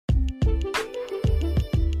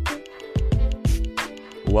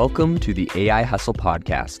Welcome to the AI Hustle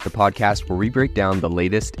Podcast, the podcast where we break down the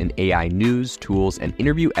latest in AI news, tools, and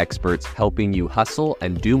interview experts helping you hustle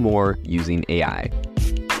and do more using AI.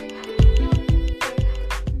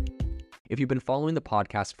 If you've been following the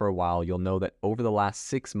podcast for a while, you'll know that over the last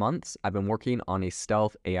 6 months, I've been working on a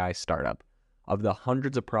stealth AI startup. Of the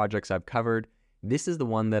hundreds of projects I've covered, this is the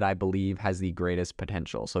one that I believe has the greatest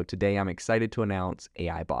potential. So today I'm excited to announce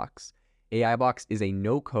AI Box. AI Box is a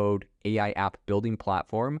no-code AI app building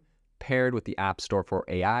platform paired with the App Store for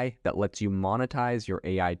AI that lets you monetize your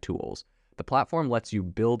AI tools. The platform lets you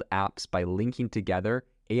build apps by linking together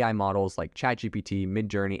AI models like ChatGPT,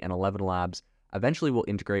 Midjourney, and 11 Labs. Eventually will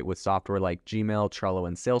integrate with software like Gmail, Trello,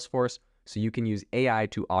 and Salesforce, so you can use AI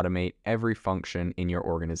to automate every function in your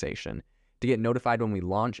organization. To get notified when we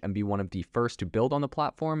launch and be one of the first to build on the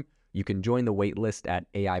platform, you can join the waitlist at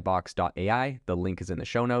aibox.ai. The link is in the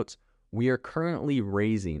show notes. We are currently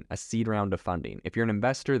raising a seed round of funding. If you're an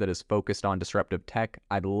investor that is focused on disruptive tech,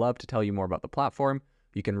 I'd love to tell you more about the platform.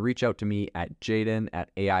 You can reach out to me at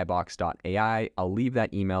jaden@aibox.ai. I'll leave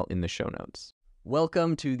that email in the show notes.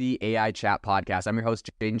 Welcome to the AI Chat Podcast. I'm your host,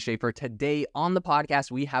 Jaden Schaefer. Today on the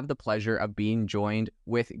podcast, we have the pleasure of being joined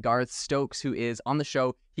with Gareth Stokes, who is on the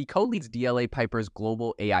show. He co-leads DLA Piper's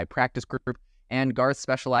global AI practice group, and Gareth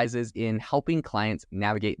specializes in helping clients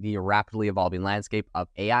navigate the rapidly evolving landscape of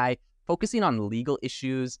AI, focusing on legal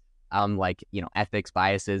issues like ethics,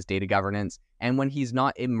 biases, data governance. And when he's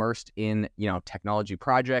not immersed in technology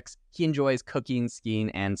projects, he enjoys cooking, skiing,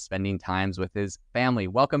 and spending times with his family.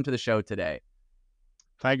 Welcome to the show today.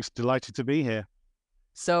 Thanks. Delighted to be here.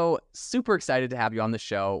 So super excited to have you on the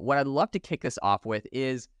show. What I'd love to kick this off with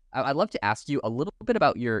is I'd love to ask you a little bit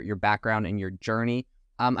about your background and your journey.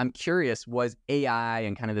 I'm curious, was AI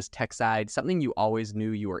and kind of this tech side something you always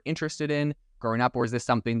knew you were interested in growing up, or is this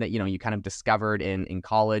something that you kind of discovered in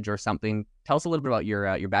college or something? Tell us a little bit about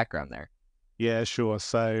your background there. Yeah, sure.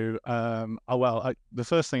 So, the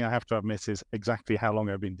first thing I have to admit is exactly how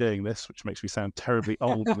long I've been doing this, which makes me sound terribly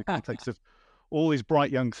old in the context of all these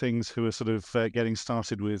bright young things who are sort of getting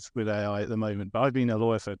started with AI at the moment. But I've been a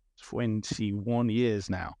lawyer for 21 years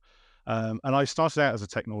now. And I started out as a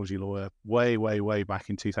technology lawyer way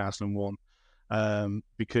back in 2001.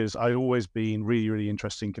 Because I'd always been really, really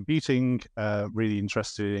interested in computing, really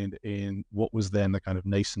interested in what was then the kind of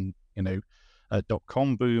nascent,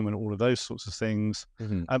 .com boom and all of those sorts of things.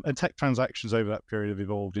 Mm-hmm. And tech transactions over that period have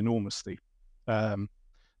evolved enormously.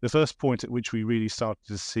 The first point at which we really started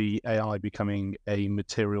to see AI becoming a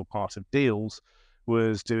material part of deals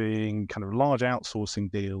was doing kind of large outsourcing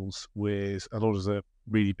deals with a lot of the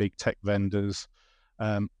really big tech vendors.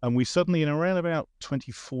 And we suddenly, in around about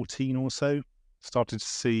 2014 or so, started to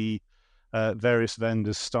see various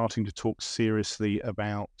vendors starting to talk seriously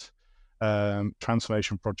about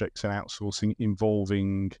transformation projects and outsourcing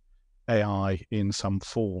involving AI in some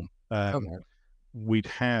form. We'd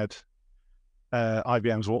had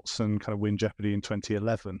IBM's Watson kind of win Jeopardy in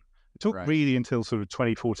 2011. It took really until sort of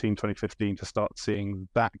 2014, 2015 to start seeing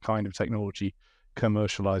that kind of technology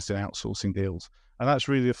commercialized in outsourcing deals. And that's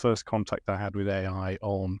really the first contact I had with AI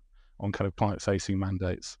on kind of client-facing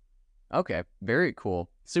mandates. Okay, very cool.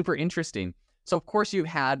 Super interesting. So of course you've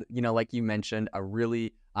had, like you mentioned, a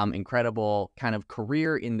really incredible kind of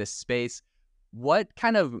career in this space. What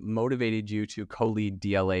kind of motivated you to co-lead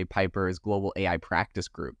DLA Piper's global AI practice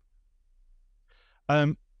group?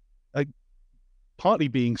 Partly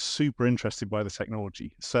being super interested by the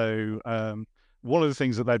technology. So one of the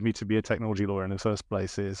things that led me to be a technology lawyer in the first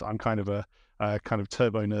place is I'm kind of a kind of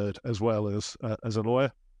turbo nerd as well as a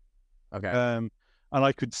lawyer. Okay. And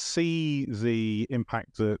I could see the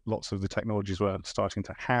impact that lots of the technologies were starting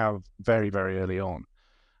to have very, very early on.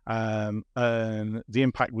 And the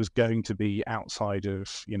impact was going to be outside of,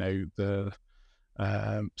 the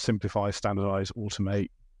simplify, standardize,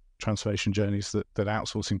 automate transformation journeys that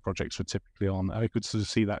outsourcing projects were typically on. I could sort of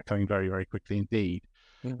see that coming very, very quickly indeed.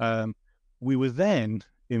 Mm-hmm. We were then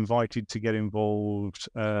invited to get involved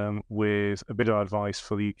with a bit of advice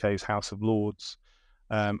for the UK's House of Lords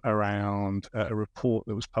around a report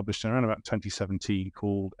that was published in around about 2017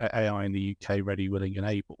 called AI in the UK, Ready, Willing and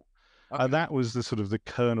Able. Okay. That was the sort of the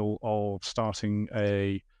kernel of starting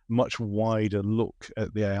a much wider look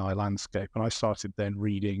at the AI landscape. And I started then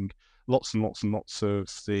reading lots and lots and lots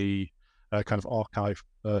of the kind of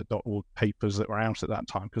archive.org papers that were out at that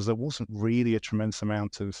time, because there wasn't really a tremendous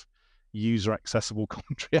amount of user accessible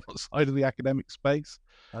commentary outside of the academic space.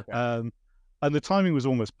 Okay. And the timing was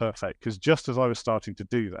almost perfect, because just as I was starting to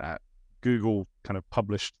do that, Google kind of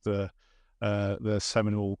published the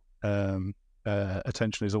seminal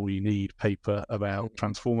attention is all you need paper about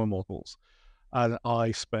transformer models. And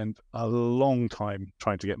I spent a long time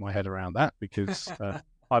trying to get my head around that because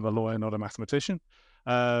I'm a lawyer, not a mathematician.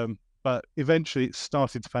 But eventually it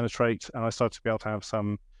started to penetrate, and I started to be able to have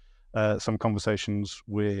some conversations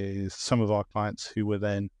with some of our clients who were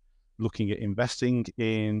then looking at investing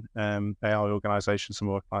in AI organizations, some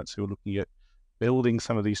of our clients who were looking at building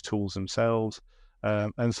some of these tools themselves,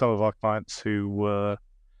 and some of our clients who were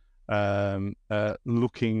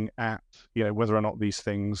looking at whether or not these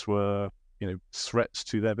things were threats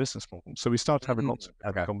to their business model. So we started having lots of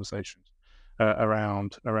different conversations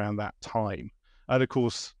around that time, and of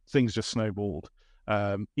course things just snowballed.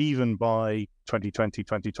 Even by 2020,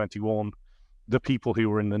 2021, the people who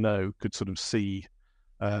were in the know could sort of see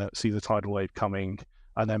the tidal wave coming,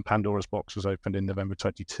 and then Pandora's box was opened in November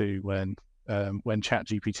 22 when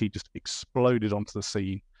ChatGPT just exploded onto the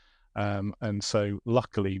scene. And so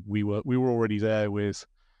luckily we were already there with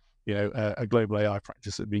a global AI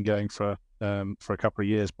practice that had been going for a couple of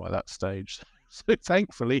years by that stage. So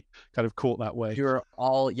thankfully kind of caught that wave. You're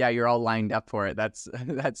all lined up for it. That's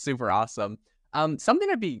super awesome. Something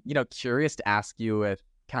I'd be curious to ask you, with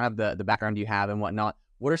kind of the background you have and whatnot,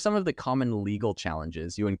 what are some of the common legal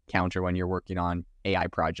challenges you encounter when you're working on AI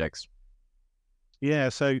projects? Yeah,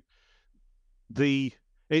 so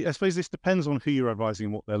I suppose this depends on who you're advising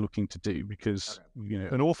and what they're looking to do, because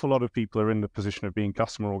an awful lot of people are in the position of being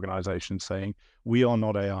customer organizations saying, we are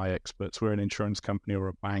not AI experts, we're an insurance company or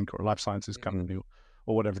a bank or a life sciences company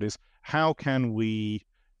or whatever it is. How can we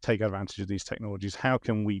take advantage of these technologies? How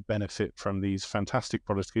can we benefit from these fantastic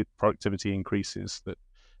productivity increases that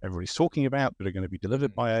everybody's talking about that are going to be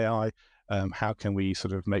delivered by AI? How can we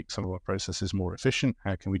sort of make some of our processes more efficient?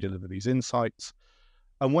 How can we deliver these insights?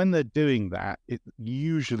 And when they're doing that, it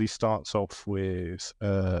usually starts off with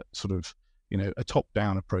sort of, a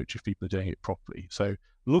top-down approach if people are doing it properly. So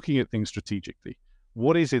looking at things strategically,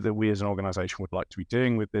 what is it that we as an organization would like to be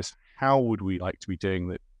doing with this? How would we like to be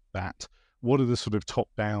doing that? What are the sort of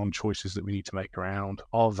top-down choices that we need to make around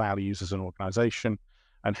our values as an organization,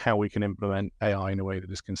 and how we can implement AI in a way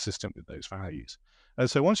that is consistent with those values? And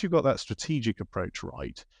so once you've got that strategic approach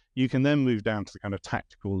right, you can then move down to the kind of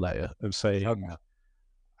tactical layer of saying,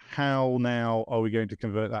 how now are we going to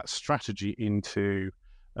convert that strategy into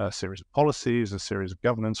a series of policies, a series of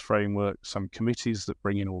governance frameworks, some committees that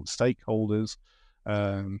bring in all the stakeholders,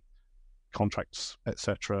 contracts,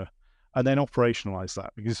 etc., and then operationalize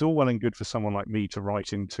that? Because it's all well and good for someone like me to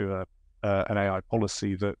write into an AI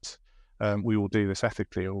policy that we will do this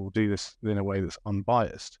ethically, or we'll do this in a way that's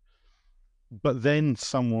unbiased. But then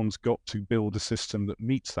someone's got to build a system that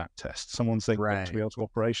meets that test. Someone's then got to be able to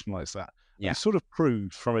operationalize that. Yeah. It sort of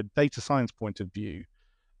proves from a data science point of view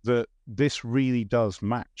that this really does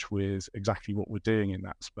match with exactly what we're doing in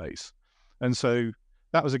that space. And so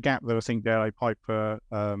that was a gap that I think DLA Piper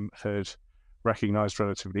had recognized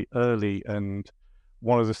relatively early. And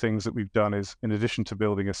one of the things that we've done is, in addition to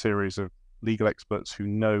building a series of legal experts who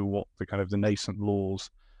know what the kind of the nascent laws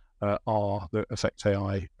are that affect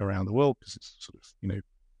AI around the world, because it's sort of,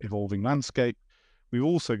 evolving landscape, we've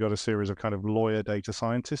also got a series of kind of lawyer data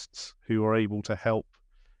scientists who are able to help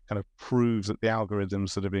kind of prove that the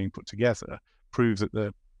algorithms that are being put together, prove that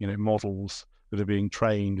the models that are being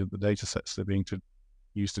trained and the data sets that are being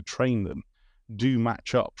used to train them do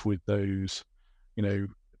match up with those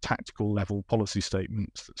tactical level policy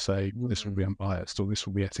statements that say this will be unbiased or this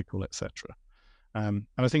will be ethical, etc. And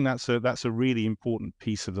I think that's a really important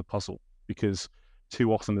piece of the puzzle, because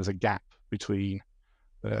too often there's a gap between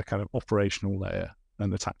the kind of operational layer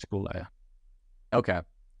and the tactical layer. Okay.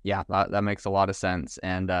 Yeah, that makes a lot of sense,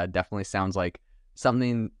 and definitely sounds like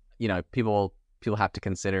something people have to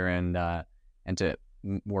consider and to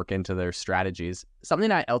work into their strategies.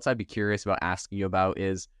 Something else I'd be curious about asking you about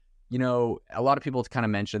is, a lot of people kind of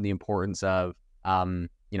mentioned the importance of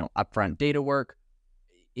upfront data work.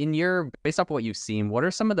 Based off what you've seen, what are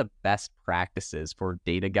some of the best practices for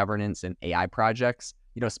data governance in AI projects?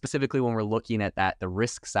 Specifically when we're looking at the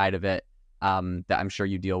risk side of it, that I'm sure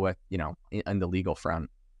you deal with, in the legal front.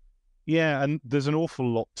 Yeah, and there's an awful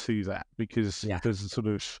lot to that, because there's a sort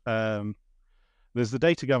of there's the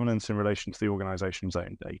data governance in relation to the organization's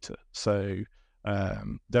own data. So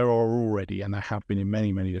there are already, and there have been in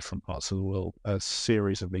many, many different parts of the world, a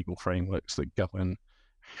series of legal frameworks that govern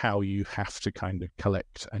how you have to kind of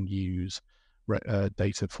collect and use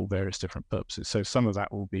data for various different purposes. So some of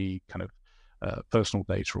that will be kind of personal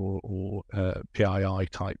data or PII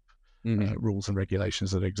type rules and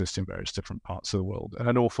regulations that exist in various different parts of the world. And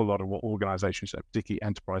an awful lot of what organizations, particularly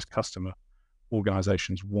enterprise customer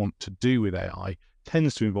organizations, want to do with AI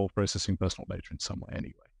tends to involve processing personal data in some way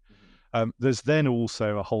anyway. There's then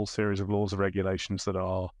also a whole series of laws and regulations that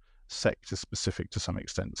are sector specific to some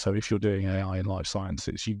extent. So if you're doing AI in life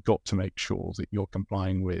sciences, you've got to make sure that you're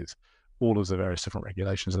complying with all of the various different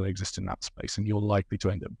regulations that exist in that space, and you're likely to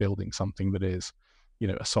end up building something that is,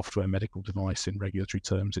 a software medical device in regulatory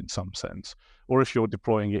terms in some sense. Or if you're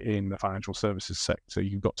deploying it in the financial services sector,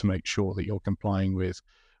 you've got to make sure that you're complying with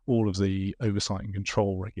all of the oversight and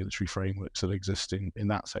control regulatory frameworks that exist in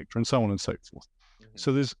that sector, and so on and so forth. Mm-hmm.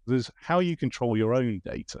 So there's how you control your own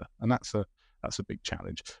data, and that's a big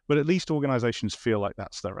challenge. But at least organizations feel like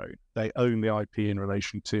that's their own. They own the IP in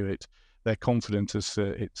relation to it. They're confident as to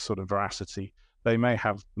its sort of veracity. They may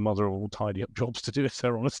have the mother of all tidy up jobs to do if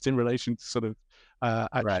they're honest in relation to sort of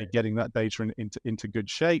actually getting that data into good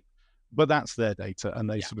shape, but that's their data, and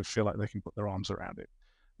they sort of feel like they can put their arms around it.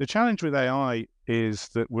 The challenge with AI is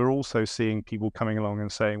that we're also seeing people coming along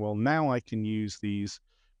and saying, well, now I can use these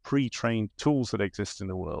pre-trained tools that exist in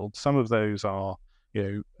the world. Some of those are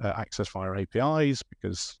accessed via APIs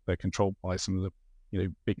because they're controlled by some of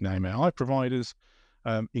the big name AI providers.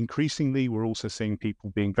 Increasingly, we're also seeing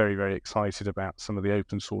people being very, very excited about some of the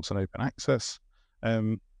open source and open access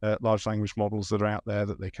large language models that are out there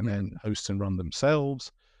that they can then host and run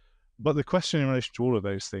themselves. But the question in relation to all of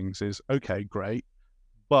those things is, okay, great,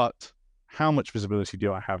 but how much visibility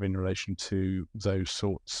do I have in relation to those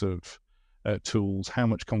sorts of tools? How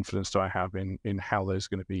much confidence do I have in how those are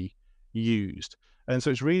going to be used? And so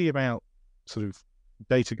it's really about sort of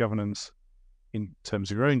data governance in terms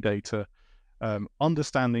of your own data,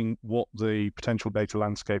 understanding what the potential data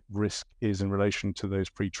landscape risk is in relation to those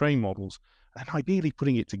pre-trained models, and ideally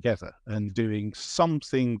putting it together and doing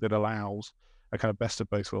something that allows a kind of best of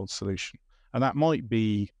both worlds solution. And that might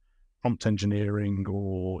be prompt engineering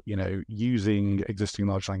or, using existing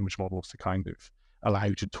large language models to kind of allow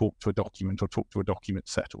you to talk to a document or talk to a document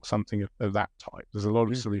set or something of that type. There's a lot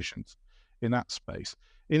of solutions in that space.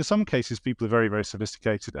 In some cases, people are very, very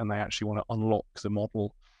sophisticated and they actually want to unlock the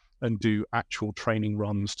model and do actual training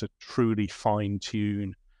runs to truly fine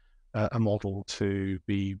tune a model to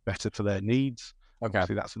be better for their needs. Okay.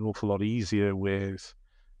 Obviously, that's an awful lot easier with,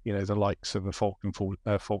 the likes of a Falcon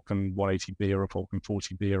 180B or a Falcon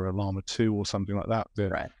 40B or a Llama 2 or something like that.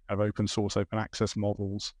 That have open source, open access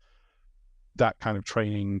models. That kind of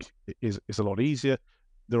training is a lot easier.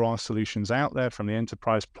 There are solutions out there from the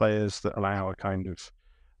enterprise players that allow a kind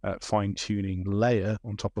of fine-tuning layer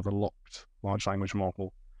on top of a locked large language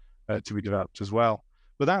model to be developed as well.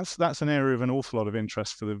 But that's an area of an awful lot of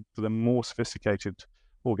interest for the more sophisticated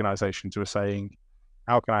organizations who are saying,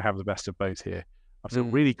 how can I have the best of both here? I feel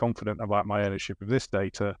really confident about my ownership of this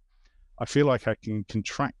data. I feel like I can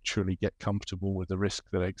contractually get comfortable with the risk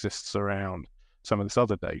that exists around some of this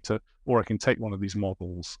other data, or I can take one of these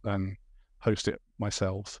models and host it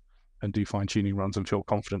myself and do fine-tuning runs and feel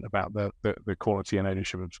confident about the quality and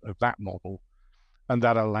ownership of that model. And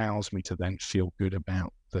that allows me to then feel good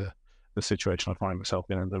about the situation I find myself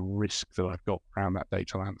in and the risk that I've got around that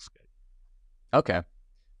data landscape. Okay.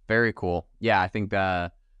 Very cool. Yeah, I think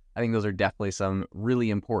those are definitely some really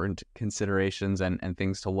important considerations and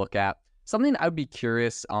things to look at. Something I would be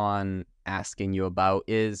curious on asking you about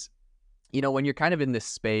is, when you're kind of in this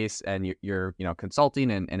space and you're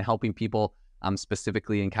consulting and helping people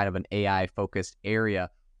specifically in kind of an AI focused area,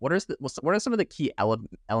 what are some of the key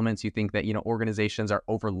elements you think that organizations are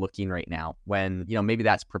overlooking right now when maybe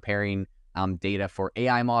that's preparing data for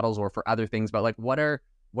AI models or for other things, but like what are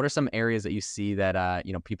some areas that you see that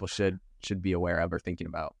people should be aware of or thinking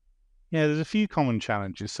about? Yeah, there's a few common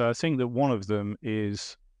challenges. So I think that one of them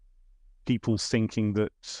is people thinking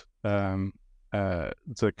that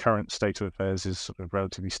the current state of affairs is sort of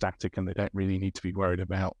relatively static and they don't really need to be worried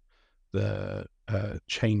about the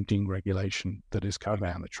changing regulation that is coming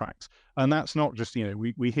down the tracks. And that's not just,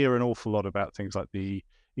 we hear an awful lot about things like the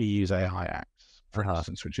EU's AI Act, for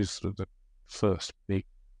instance, which is sort of the first big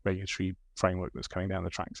regulatory framework that's coming down the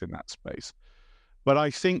tracks in that space. But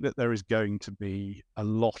I think that there is going to be a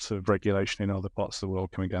lot of regulation in other parts of the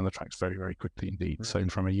world coming down the tracks very, very quickly indeed. Mm-hmm. So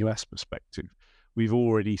from a US perspective, we've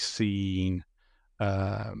already seen,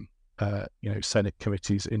 Senate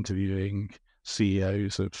committees interviewing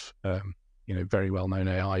CEOs of, very well-known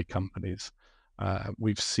AI companies.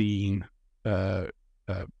 We've seen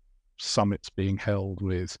summits being held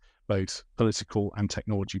with both political and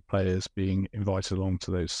technology players being invited along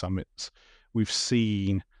to those summits. We've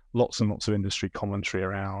seen lots and lots of industry commentary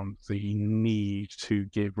around the need to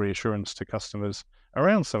give reassurance to customers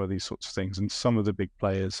around some of these sorts of things. And some of the big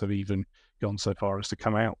players have even gone so far as to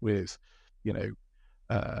come out with,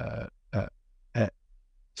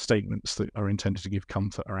 statements that are intended to give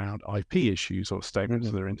comfort around IP issues or statements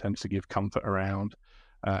that are intended to give comfort around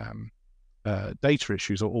data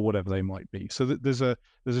issues or whatever they might be. So that there's a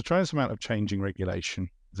tremendous amount of changing regulation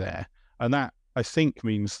there, and that I think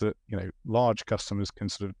means that large customers can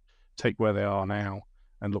sort of take where they are now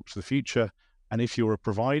and look to the future. And if you're a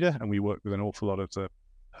provider, and we work with an awful lot of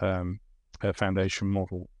the foundation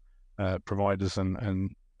model providers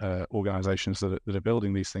and organizations that are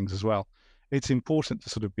building these things as well, it's important to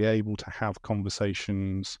sort of be able to have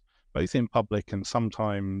conversations both in public and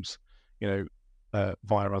sometimes via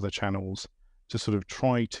other channels to sort of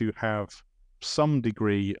try to have some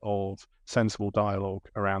degree of sensible dialogue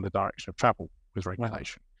around the direction of travel with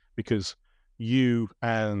regulation. Wow. Because you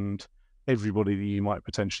and everybody that you might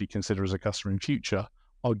potentially consider as a customer in future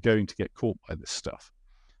are going to get caught by this stuff.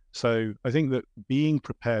 So I think that being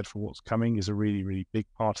prepared for what's coming is a really, really big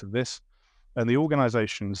part of this. And the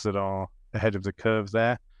organizations that are ahead of the curve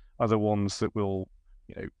there are the ones that will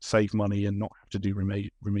save money and not have to do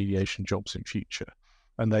remediation jobs in future.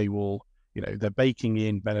 And they will, they're baking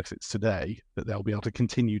in benefits today that they'll be able to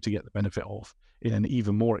continue to get the benefit of in an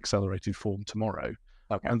even more accelerated form tomorrow.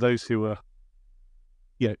 Okay. And those who are,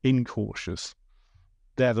 incautious,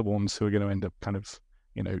 they're the ones who are going to end up kind of,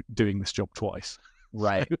 doing this job twice.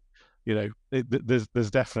 Right. So,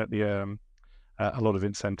 there's definitely a lot of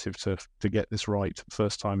incentive to get this right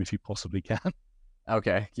first time if you possibly can.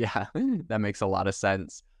 Okay, yeah, that makes a lot of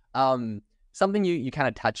sense. Something you kind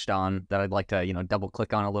of touched on that I'd like to, double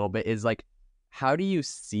click on a little bit is like, how do you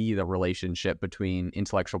see the relationship between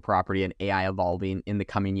intellectual property and AI evolving in the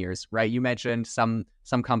coming years, right? You mentioned some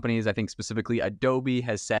companies, I think specifically Adobe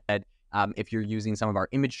has said, if you're using some of our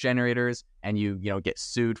image generators and you get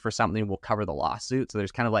sued for something, we'll cover the lawsuit. So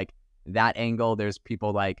there's kind of like that angle. There's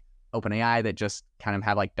people like OpenAI that just kind of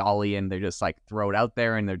have like Dolly and they just like throw it out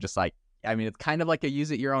there and they're just like, I mean, it's kind of like a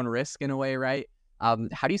use at your own risk in a way, right? How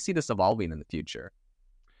do you see this evolving in the future?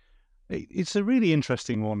 It's a really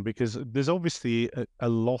interesting one because there's obviously a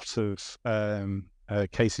lot of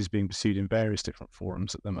cases being pursued in various different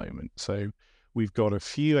forums at the moment. So we've got a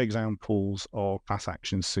few examples of class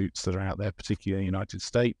action suits that are out there, particularly in the United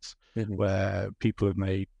States, mm-hmm. where people have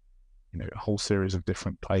made a whole series of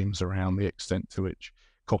different claims around the extent to which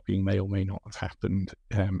copying may or may not have happened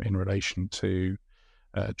in relation to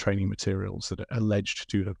training materials that are alleged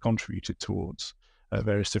to have contributed towards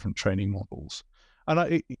various different training models.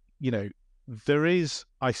 And there is,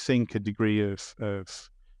 I think, a degree of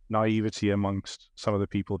naivety amongst some of the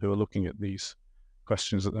people who are looking at these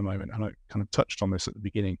questions at the moment. And I kind of touched on this at the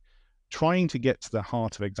beginning, trying to get to the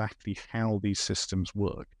heart of exactly how these systems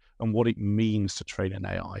work and what it means to train an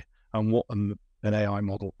AI and what an AI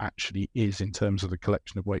model actually is in terms of the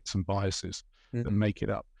collection of weights and biases mm-hmm. that make it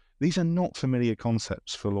up. These are not familiar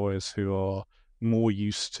concepts for lawyers who are more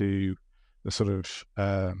used to the sort of,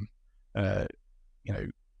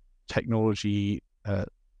 technology,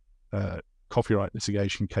 copyright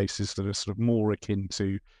litigation cases that are sort of more akin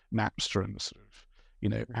to Napster and sort of,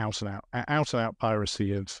 out and out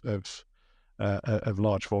piracy of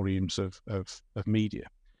large volumes of media.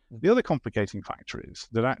 The other complicating factor is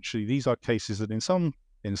that actually these are cases that in some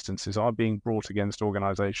instances are being brought against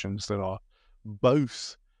organizations that are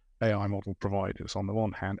both AI model providers on the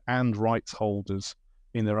one hand and rights holders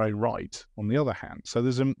in their own right on the other hand. So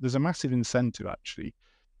there's a massive incentive actually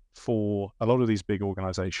for a lot of these big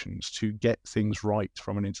organizations to get things right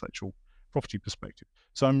from an intellectual property perspective.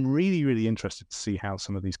 So I'm really, really interested to see how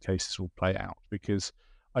some of these cases will play out because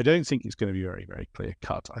I don't think it's going to be very, very clear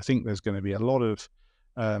cut. I think there's going to be a lot of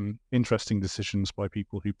interesting decisions by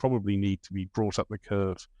people who probably need to be brought up the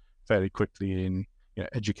curve fairly quickly in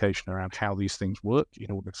education around how these things work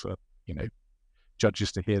in order for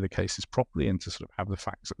judges to hear the cases properly and to sort of have the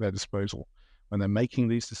facts at their disposal when they're making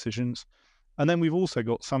these decisions. And then we've also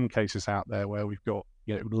got some cases out there where we've got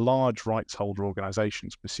large rights holder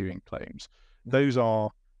organizations pursuing claims. Those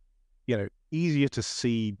are easier to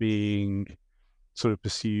see being sort of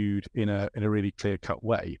pursued in a really clear cut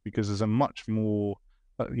way because there's a much more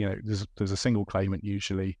there's a single claimant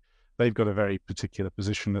usually. They've got a very particular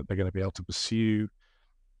position that they're going to be able to pursue.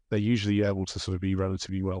 They're usually able to sort of be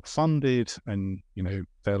relatively well funded and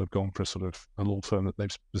they'll have gone for a sort of a law firm that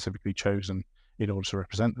they've specifically chosen in order to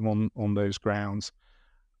represent them on those grounds.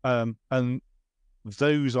 And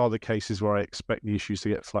those are the cases where I expect the issues to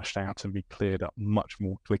get flushed out and be cleared up much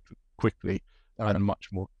more quickly and much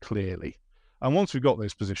more clearly. And once we've got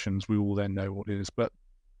those positions, we will then know what it is. But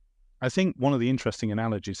I think one of the interesting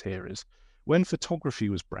analogies here is when photography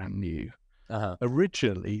was brand new,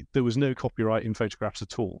 originally there was no copyright in photographs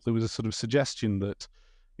at all. There was a sort of suggestion that,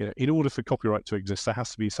 in order for copyright to exist, there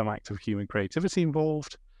has to be some act of human creativity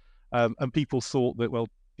involved. And people thought that,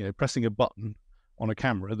 pressing a button on a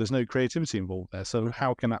camera, there's no creativity involved there. So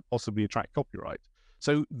how can that possibly attract copyright?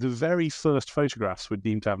 So the very first photographs were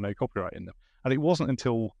deemed to have no copyright in them. And it wasn't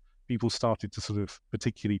until people started to sort of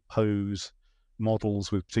particularly pose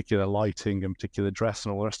models with particular lighting and particular dress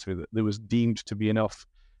and all the rest of it that there was deemed to be enough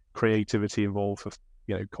creativity involved for,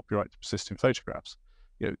 copyright to persist in photographs.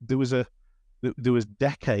 There was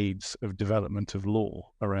decades of development of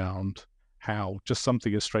law around how just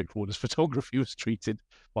something as straightforward as photography was treated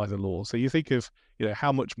by the law. So you think of,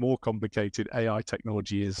 how much more complicated AI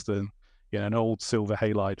technology is than, an old silver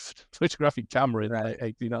halide photographic camera in the late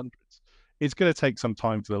 1800s. It's going to take some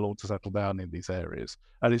time for the law to settle down in these areas,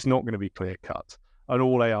 and it's not going to be clear cut. And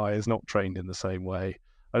all AI is not trained in the same way,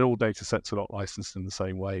 and all data sets are not licensed in the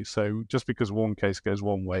same way. So just because one case goes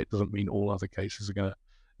one way, it doesn't mean all other cases are going to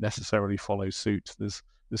necessarily follow suit. There's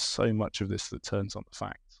so much of this that turns on the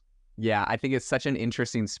facts. Yeah, I think it's such an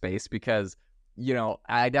interesting space because,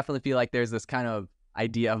 I definitely feel like there's this kind of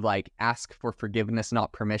idea of like ask for forgiveness,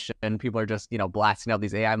 not permission. People are just, blasting out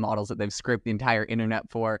these AI models that they've scraped the entire internet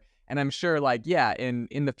for. And I'm sure in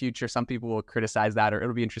the future, some people will criticize that, or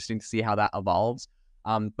it'll be interesting to see how that evolves.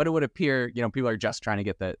 But it would appear, people are just trying to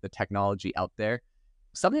get the technology out there.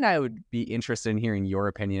 Something I would be interested in hearing your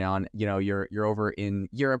opinion on, you're over in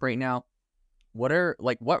Europe right now. What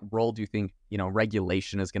role do you think,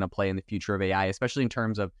 regulation is going to play in the future of AI, especially in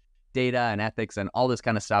terms of data and ethics and all this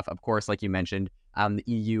kind of stuff? Of course, like you mentioned, the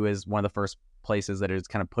EU is one of the first places that is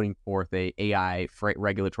kind of putting forth a AI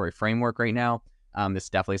regulatory framework right now. This is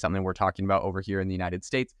definitely something we're talking about over here in the United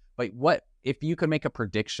States. But what if you could make a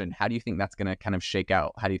prediction? How do you think that's going to kind of shake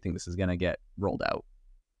out? How do you think this is going to get rolled out?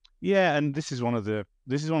 Yeah, and this is one of the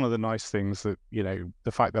nice things that,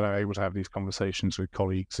 the fact that I'm able to have these conversations with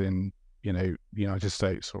colleagues in, the United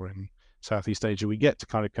States or in Southeast Asia, we get to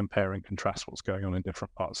kind of compare and contrast what's going on in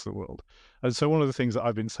different parts of the world. And so one of the things that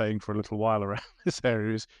I've been saying for a little while around this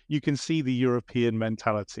area is you can see the European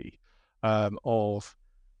mentality of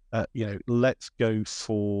let's go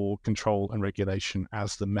for control and regulation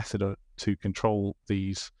as the method to control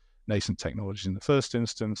these nascent technologies in the first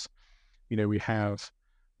instance. We have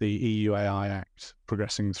the EU AI Act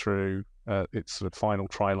progressing through its sort of final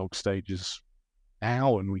trilogue stages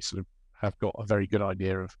now, and we sort of have got a very good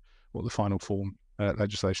idea of what the final form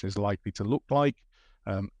legislation is likely to look like.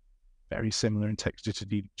 Very similar in texture to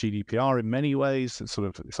GDPR in many ways. It's sort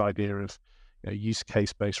of this idea of use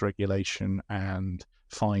case-based regulation and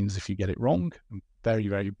fines if you get it wrong, and very,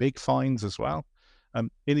 very big fines as well. In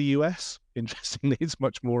the US, interestingly, it's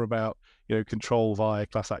much more about control via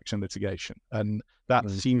class action litigation, and that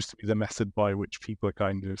seems to be the method by which people are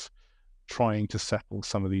kind of trying to settle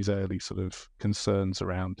some of these early sort of concerns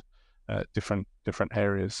around different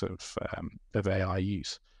areas of AI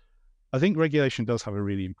use. I think regulation does have a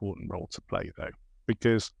really important role to play, though,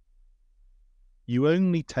 because you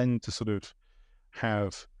only tend to sort of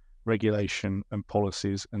have regulation and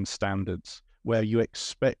policies and standards where you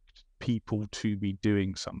expect people to be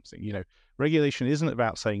doing something. Regulation isn't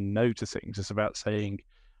about saying no to things. It's about saying,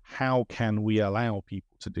 how can we allow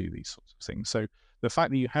people to do these sorts of things? So the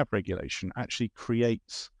fact that you have regulation actually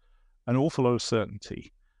creates an awful lot of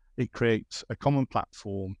certainty. It creates a common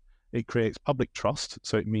platform. It creates public trust.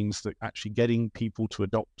 So it means that actually getting people to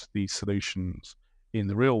adopt these solutions in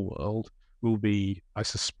the real world will be, I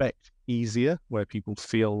suspect, easier, where people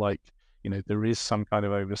feel like, there is some kind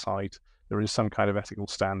of oversight, there is some kind of ethical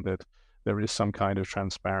standard, there is some kind of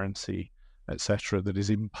transparency, etc., that is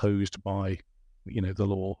imposed by, the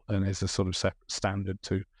law and is a sort of separate standard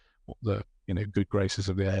to what the, good graces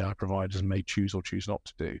of the AI providers may choose or choose not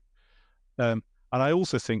to do. And I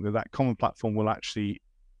also think that common platform will actually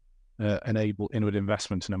enable inward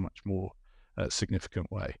investment in a much more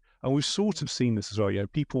significant way. And we've sort of seen this as well.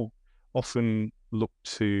 People often look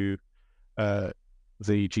to the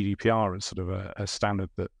GDPR as sort of a standard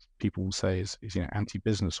that people will say is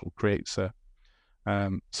anti-business or creates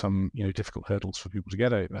some difficult hurdles for people to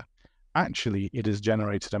get over. Actually, it has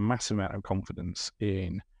generated a massive amount of confidence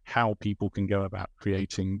in how people can go about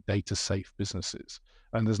creating data-safe businesses.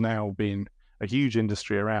 And there's now been a huge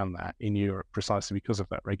industry around that in Europe precisely because of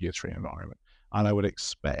that regulatory environment. And I would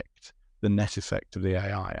expect the net effect of the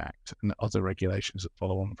AI Act and other regulations that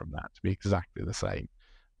follow on from that to be exactly the same.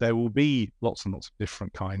 There will be lots and lots of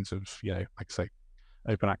different kinds of, like I say,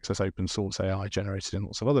 open access, open source AI generated in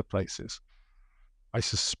lots of other places. I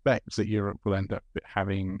suspect that Europe will end up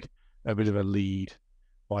having a bit of a lead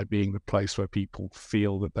by being the place where people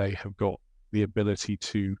feel that they have got the ability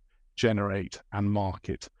to generate and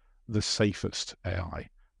market the safest AI,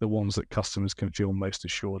 the ones that customers can feel most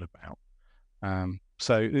assured about.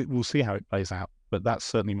 So we'll see how it plays out, but that's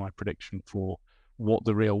certainly my prediction for what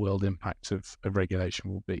the real world impact of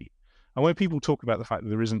regulation will be. And when people talk about the fact that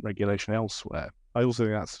there isn't regulation elsewhere, I also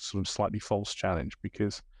think that's a sort of slightly false challenge,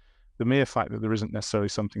 because the mere fact that there isn't necessarily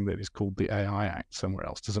something that is called the AI Act somewhere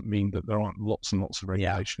else doesn't mean that there aren't lots and lots of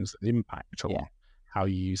regulations that impact on how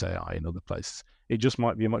you use AI in other places. It just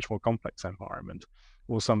might be a much more complex environment,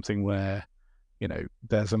 or something where, you know,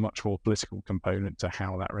 there's a much more political component to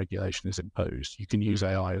how that regulation is imposed. You can use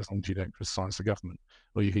AI as long as you don't criticize the government,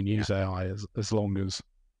 or you can use AI as long as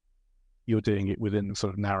you're doing it within the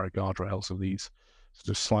sort of narrow guardrails of these sort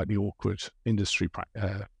of slightly awkward industry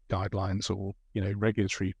guidelines, or, you know,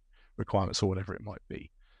 regulatory requirements, or whatever it might be.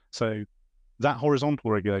 So that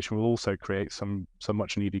horizontal regulation will also create some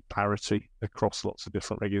much needed clarity across lots of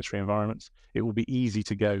different regulatory environments. It will be easy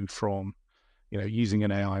to go from, you know, using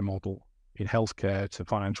an AI model in healthcare to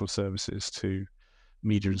financial services to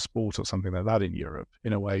media and sport or something like that in Europe,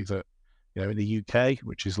 in a way that, you know, in the UK,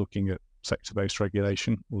 which is looking at sector-based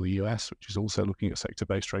regulation, or the US, which is also looking at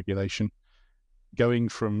sector-based regulation, going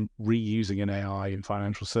from reusing an AI in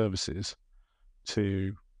financial services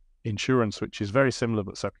to insurance, which is very similar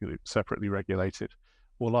but separately regulated,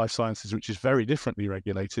 or life sciences, which is very differently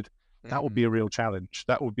regulated, that would be a real challenge.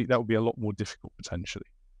 That would be a lot more difficult potentially.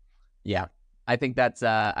 Yeah, I think that's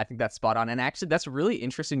spot on. And actually, that's really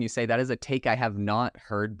interesting you say that. Is a take I have not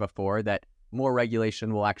heard before, that more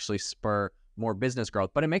regulation will actually spur more business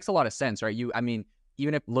growth. But it makes a lot of sense, right? I mean,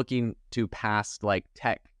 even if looking to past like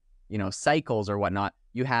tech, you know, cycles or whatnot,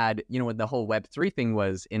 you had, you know, when the whole Web3 thing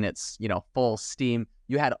was in its, you know, full steam,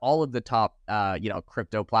 you had all of the top, you know,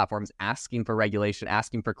 crypto platforms asking for regulation,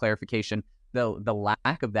 asking for clarification. The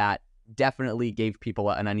lack of that definitely gave people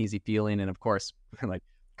an uneasy feeling. And of course, like,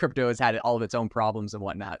 crypto has had all of its own problems and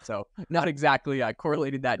whatnot. So not exactly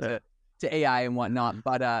correlated that to AI and whatnot.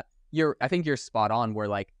 But I think you're spot on, where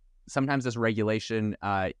like sometimes this regulation,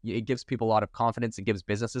 it gives people a lot of confidence. It gives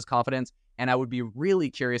businesses confidence. And I would be really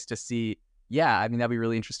curious to see, I mean, that'd be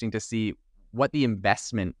really interesting to see what the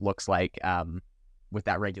investment looks like with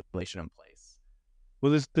that regulation in place.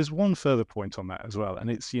 Well, there's one further point on that as well. And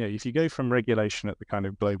it's, you know, if you go from regulation at the kind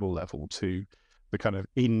of global level to the kind of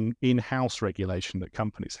in-house regulation that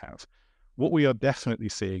companies have, what we are definitely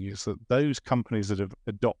seeing is that those companies that have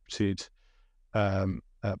adopted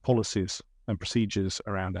policies and procedures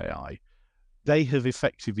around AI, they have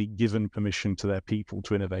effectively given permission to their people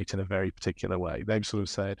to innovate in a very particular way. They've sort of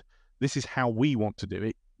said, this is how we want to do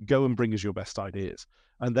it. Go and bring us your best ideas.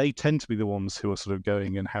 And they tend to be the ones who are sort of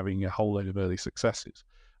going and having a whole load of early successes.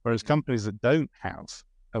 Whereas companies that don't have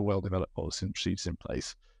a well-developed policy and procedures in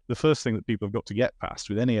place, the first thing that people have got to get past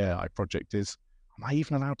with any AI project is, am I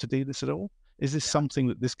even allowed to do this at all? Is this something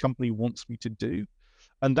that this company wants me to do?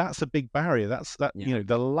 And that's a big barrier. You know,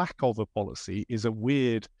 the lack of a policy is a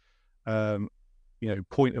weird, you know,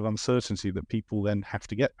 point of uncertainty that people then have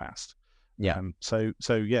to get past. So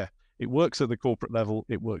yeah, it works at the corporate level.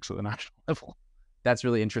 It works at the national level. That's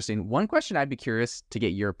really interesting. One question I'd be curious to get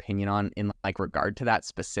your opinion on in like regard to that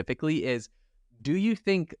specifically is, do you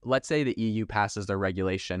think, let's say the EU passes their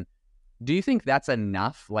regulation, do you think that's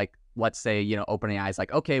enough? Like, let's say, you know, OpenAI is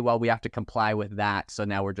like, okay, well, we have to comply with that. So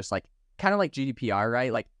now we're just like, kind of like GDPR,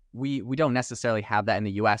 right? Like we don't necessarily have that in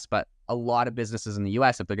the US, but a lot of businesses in the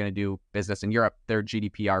US, if they're going to do business in Europe, they're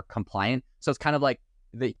GDPR compliant. So it's kind of like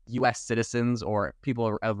the US citizens or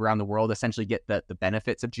people around the world essentially get the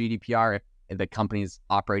benefits of GDPR if the companies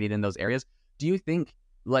operating in those areas. Do you think,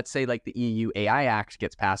 let's say like the EU AI Act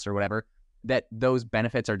gets passed or whatever, that those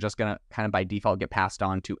benefits are just going to kind of by default get passed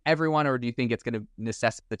on to everyone? Or do you think it's going to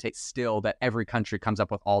necessitate still that every country comes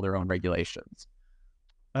up with all their own regulations?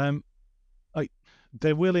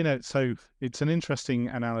 There will, you know, so it's an interesting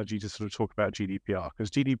analogy to sort of talk about GDPR, because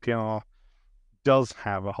GDPR does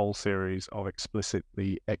have a whole series of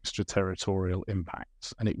explicitly extraterritorial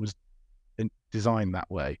impacts, and it was designed that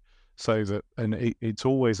way so that, and it's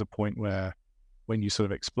always a point where when you sort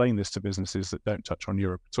of explain this to businesses that don't touch on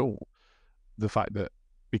Europe at all, the fact that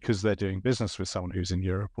because they're doing business with someone who's in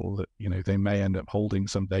Europe, or that, you know, they may end up holding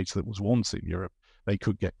some data that was once in Europe, they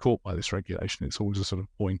could get caught by this regulation. It's always a sort of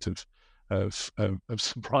point of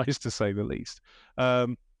surprise, to say the least.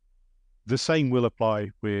 The same will apply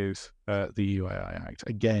with the EU AI Act.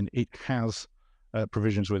 Again, it has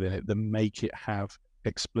provisions within it that make it have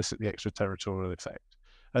explicitly extraterritorial effect.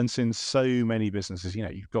 And since so many businesses, you know,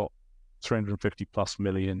 you've got 350 plus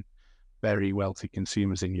million very wealthy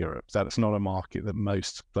consumers in Europe, that's not a market that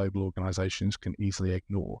most global organizations can easily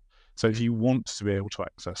ignore. So if you want to be able to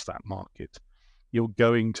access that market, you're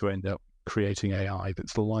going to end up creating AI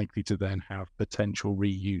that's likely to then have potential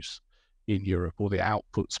reuse in Europe, or the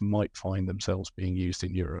outputs might find themselves being used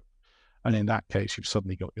in Europe. And in that case, you've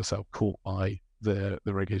suddenly got yourself caught by the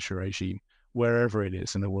regulatory regime, wherever it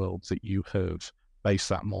is in the world that you have based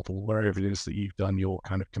that model, wherever it is that you've done your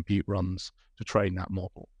kind of compute runs to train that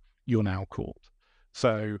model, you're now caught.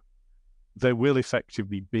 So there will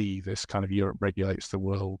effectively be this kind of Europe regulates the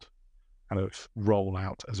world kind of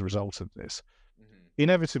rollout as a result of this.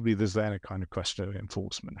 Inevitably, there's then a kind of question of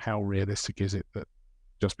enforcement. How realistic is it that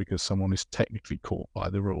just because someone is technically caught by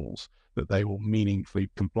the rules, that they will meaningfully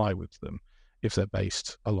comply with them if they're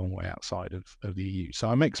based a long way outside of the EU? So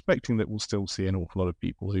I'm expecting that we'll still see an awful lot of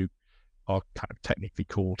people who are kind of technically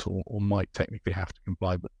caught or might technically have to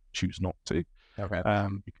comply but choose not to,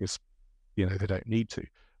 because they don't need to.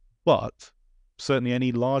 But certainly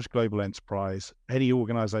any large global enterprise, any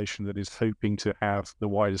organization that is hoping to have the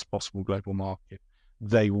widest possible global market,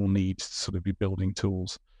 they will need to sort of be building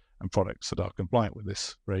tools and products that are compliant with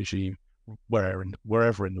this regime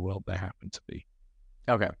wherever in the world they happen to be.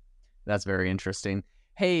 Okay, that's very interesting.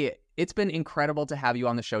 Hey, it's been incredible to have you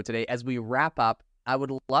on the show today. As we wrap up, I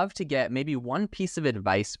would love to get maybe one piece of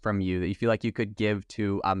advice from you that you feel like you could give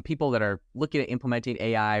to people that are looking at implementing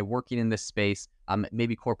AI, working in this space,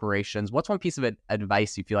 maybe corporations. What's one piece of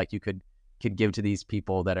advice you feel like you could give to these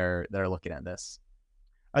people that are looking at this?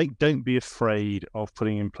 I think don't be afraid of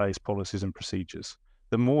putting in place policies and procedures.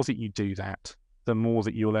 The more that you do that, the more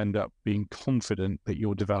that you'll end up being confident that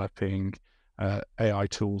you're developing AI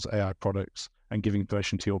tools, AI products, and giving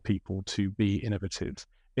permission to your people to be innovative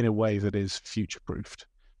in a way that is future-proofed,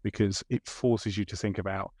 because it forces you to think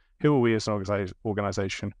about who are we as an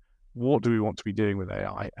organization, what do we want to be doing with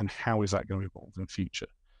AI, and how is that going to evolve in the future?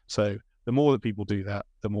 So the more that people do that,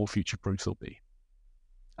 the more future-proof they'll be.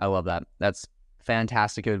 I love that. That's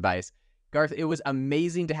fantastic advice. Gareth, it was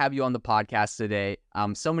amazing to have you on the podcast today.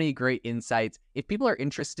 So many great insights. If people are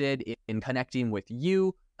interested in connecting with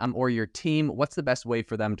you or your team, what's the best way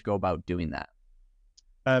for them to go about doing that?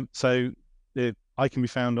 So I can be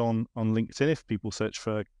found on LinkedIn if people search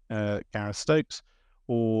for Gareth Stokes,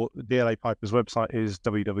 or DLA Piper's website is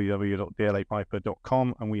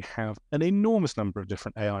www.dlapiper.com, and we have an enormous number of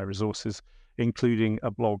different AI resources, including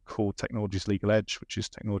a blog called Technology's Legal Edge, which is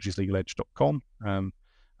technologieslegaledge.com.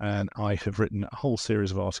 And I have written a whole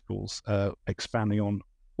series of articles expanding on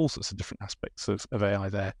all sorts of different aspects of AI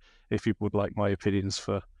there, if people would like my opinions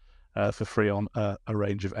for free on a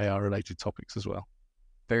range of AI-related topics as well.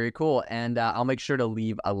 Very cool. And I'll make sure to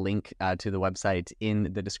leave a link to the website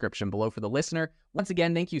in the description below for the listener. Once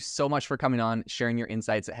again, thank you so much for coming on, sharing your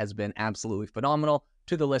insights. It has been absolutely phenomenal.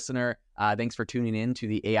 To the listener, thanks for tuning in to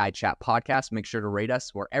the AI Chat podcast. Make sure to rate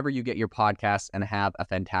us wherever you get your podcasts and have a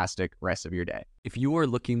fantastic rest of your day. If you are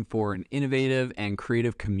looking for an innovative and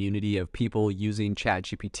creative community of people using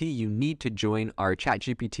ChatGPT, you need to join our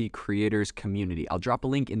ChatGPT creators community. I'll drop a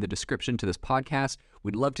link in the description to this podcast.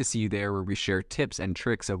 We'd love to see you there, where we share tips and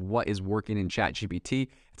tricks of what is working in ChatGPT.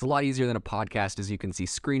 It's a lot easier than a podcast, as you can see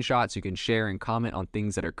screenshots, you can share and comment on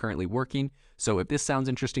things that are currently working. So if this sounds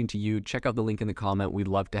interesting to you, check out the link in the comment. We'd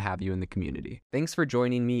love to have you in the community. Thanks for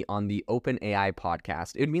joining me on the Open AI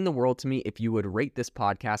podcast. It would mean the world to me if you would rate this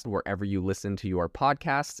podcast wherever you listen to your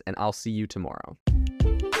podcasts, and I'll see you tomorrow.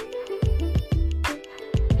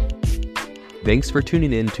 Thanks for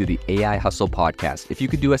tuning in to the AI Hustle podcast. If you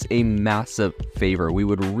could do us a massive favor, we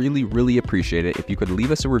would really, really appreciate it if you could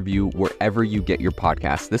leave us a review wherever you get your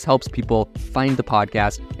podcasts. This helps people find the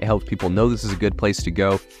podcast. It helps people know this is a good place to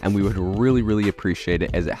go. And we would really, really appreciate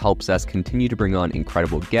it, as it helps us continue to bring on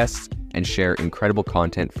incredible guests and share incredible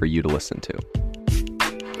content for you to listen to.